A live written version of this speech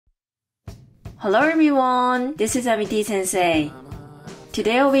Hello everyone, this is Amity Sensei.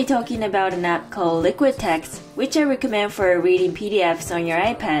 Today I'll be talking about an app called Liquid Text, which I recommend for reading PDFs on your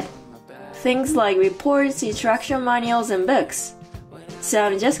iPad. Things like reports, instruction manuals, and books. So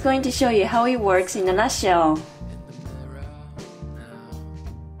I'm just going to show you how it works in a nutshell.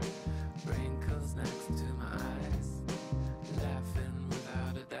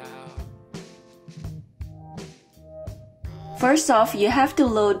 First off, you have to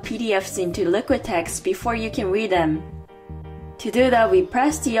load PDFs into Liquid Text before you can read them. To do that, we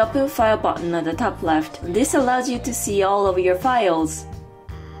press the Open File button at the top left. This allows you to see all of your files.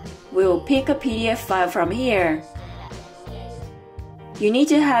 We will pick a PDF file from here. You need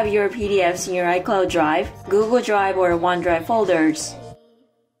to have your PDFs in your iCloud Drive, Google Drive, or OneDrive folders.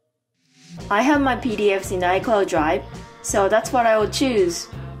 I have my PDFs in the iCloud Drive, so that's what I will choose.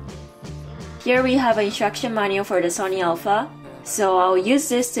 Here we have an instruction manual for the SONY Alpha, so I'll use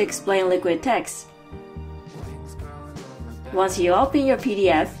this to explain Liquid Text. Once you open your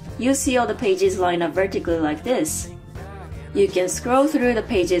PDF, you'll see all the pages lined up vertically like this. You can scroll through the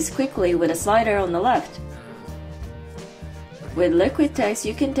pages quickly with a slider on the left. With Liquid Text,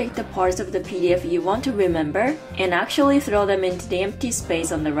 you can take the parts of the PDF you want to remember and actually throw them into the empty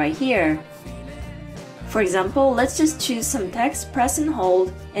space on the right here. For example, let's just choose some text, press and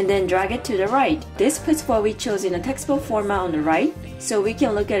hold, and then drag it to the right. This puts what we chose in a textbook format on the right, so we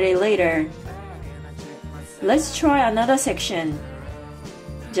can look at it later. Let's try another section.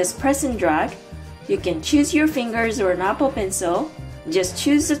 Just press and drag. You can choose your fingers or an Apple Pencil. Just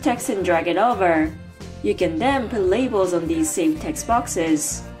choose the text and drag it over. You can then put labels on these saved text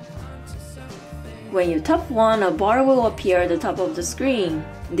boxes. When you tap one, a bar will appear at the top of the screen.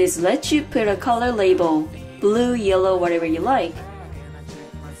 This lets you put a color label, blue, yellow, whatever you like.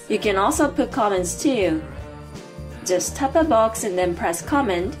 You can also put comments too. Just tap a box and then press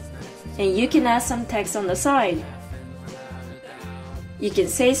comment, and you can add some text on the side. You can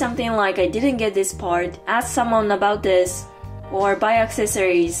say something like, I didn't get this part, ask someone about this, or buy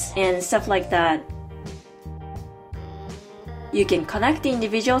accessories, and stuff like that. You can connect the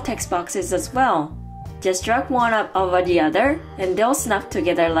individual text boxes as well. Just drag one up over the other, and they'll snap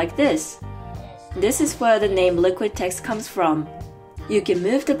together like this. This is where the name Liquid Text comes from. You can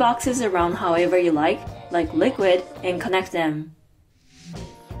move the boxes around however you like liquid, and connect them.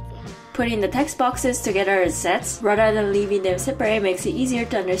 Putting the text boxes together as sets rather than leaving them separate makes it easier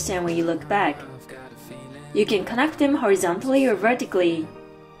to understand when you look back. You can connect them horizontally or vertically.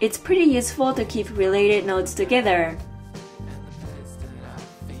 It's pretty useful to keep related notes together.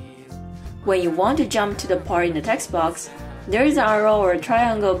 When you want to jump to the part in the text box, there is an arrow or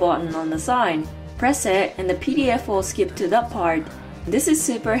triangle button on the side. Press it and the PDF will skip to that part. This is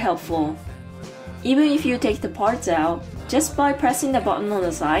super helpful. Even if you take the parts out, just by pressing the button on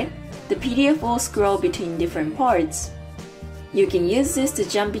the side, the PDF will scroll between different parts. You can use this to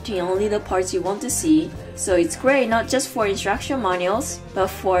jump between only the parts you want to see, so it's great not just for instruction manuals, but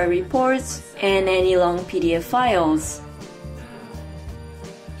for reports and any long PDF files.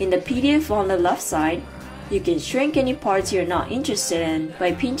 In the PDF on the left side, you can shrink any parts you're not interested in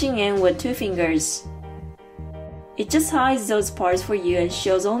by pinching in with two fingers. It just hides those parts for you and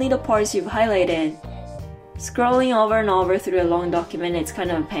shows only the parts you've highlighted. Scrolling over and over through a long document is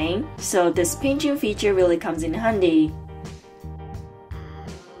kind of a pain, so this pinching feature really comes in handy.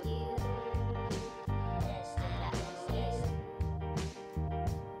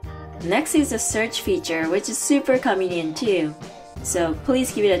 Next is the search feature, which is super convenient too. So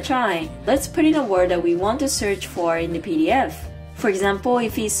please give it a try. Let's put in a word that we want to search for in the PDF. For example,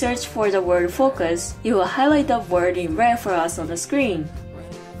 if we search for the word focus, it will highlight that word in red for us on the screen.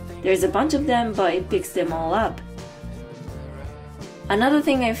 There's a bunch of them, but it picks them all up. Another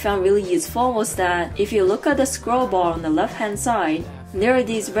thing I found really useful was that if you look at the scroll bar on the left hand side, there are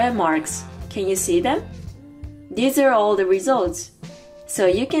these red marks. Can you see them? These are all the results. So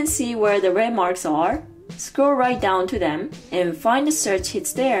you can see where the red marks are. Scroll right down to them and find the search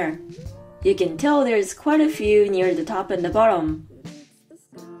hits there. You can tell there's quite a few near the top and the bottom.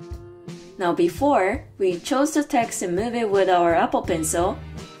 Now before, we chose the text and move it with our Apple Pencil,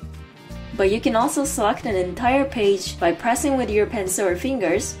 but you can also select an entire page by pressing with your pencil or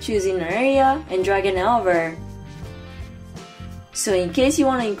fingers, choosing an area and dragging it over. So in case you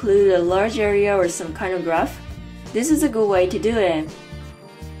want to include a large area or some kind of graph, this is a good way to do it.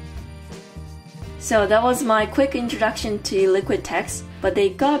 So that was my quick introduction to Liquid Text, but they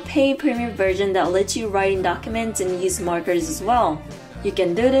got a paid premium version that lets you write in documents and use markers as well. You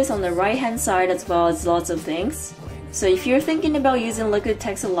can do this on the right hand side as well as lots of things. So if you're thinking about using Liquid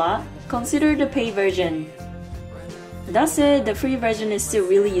Text a lot, consider the paid version. That said, the free version is still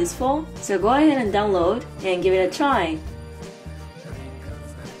really useful, so go ahead and download and give it a try.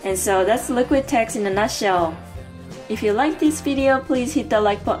 And so that's liquid text in a nutshell. If you like this video, please hit the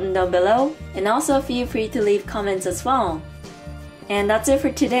like button down below, and also feel free to leave comments as well. And that's it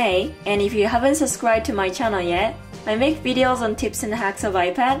for today, and if you haven't subscribed to my channel yet, I make videos on tips and hacks of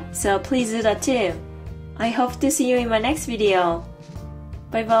iPad, so please do that too. I hope to see you in my next video.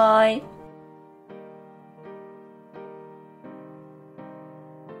 Bye bye!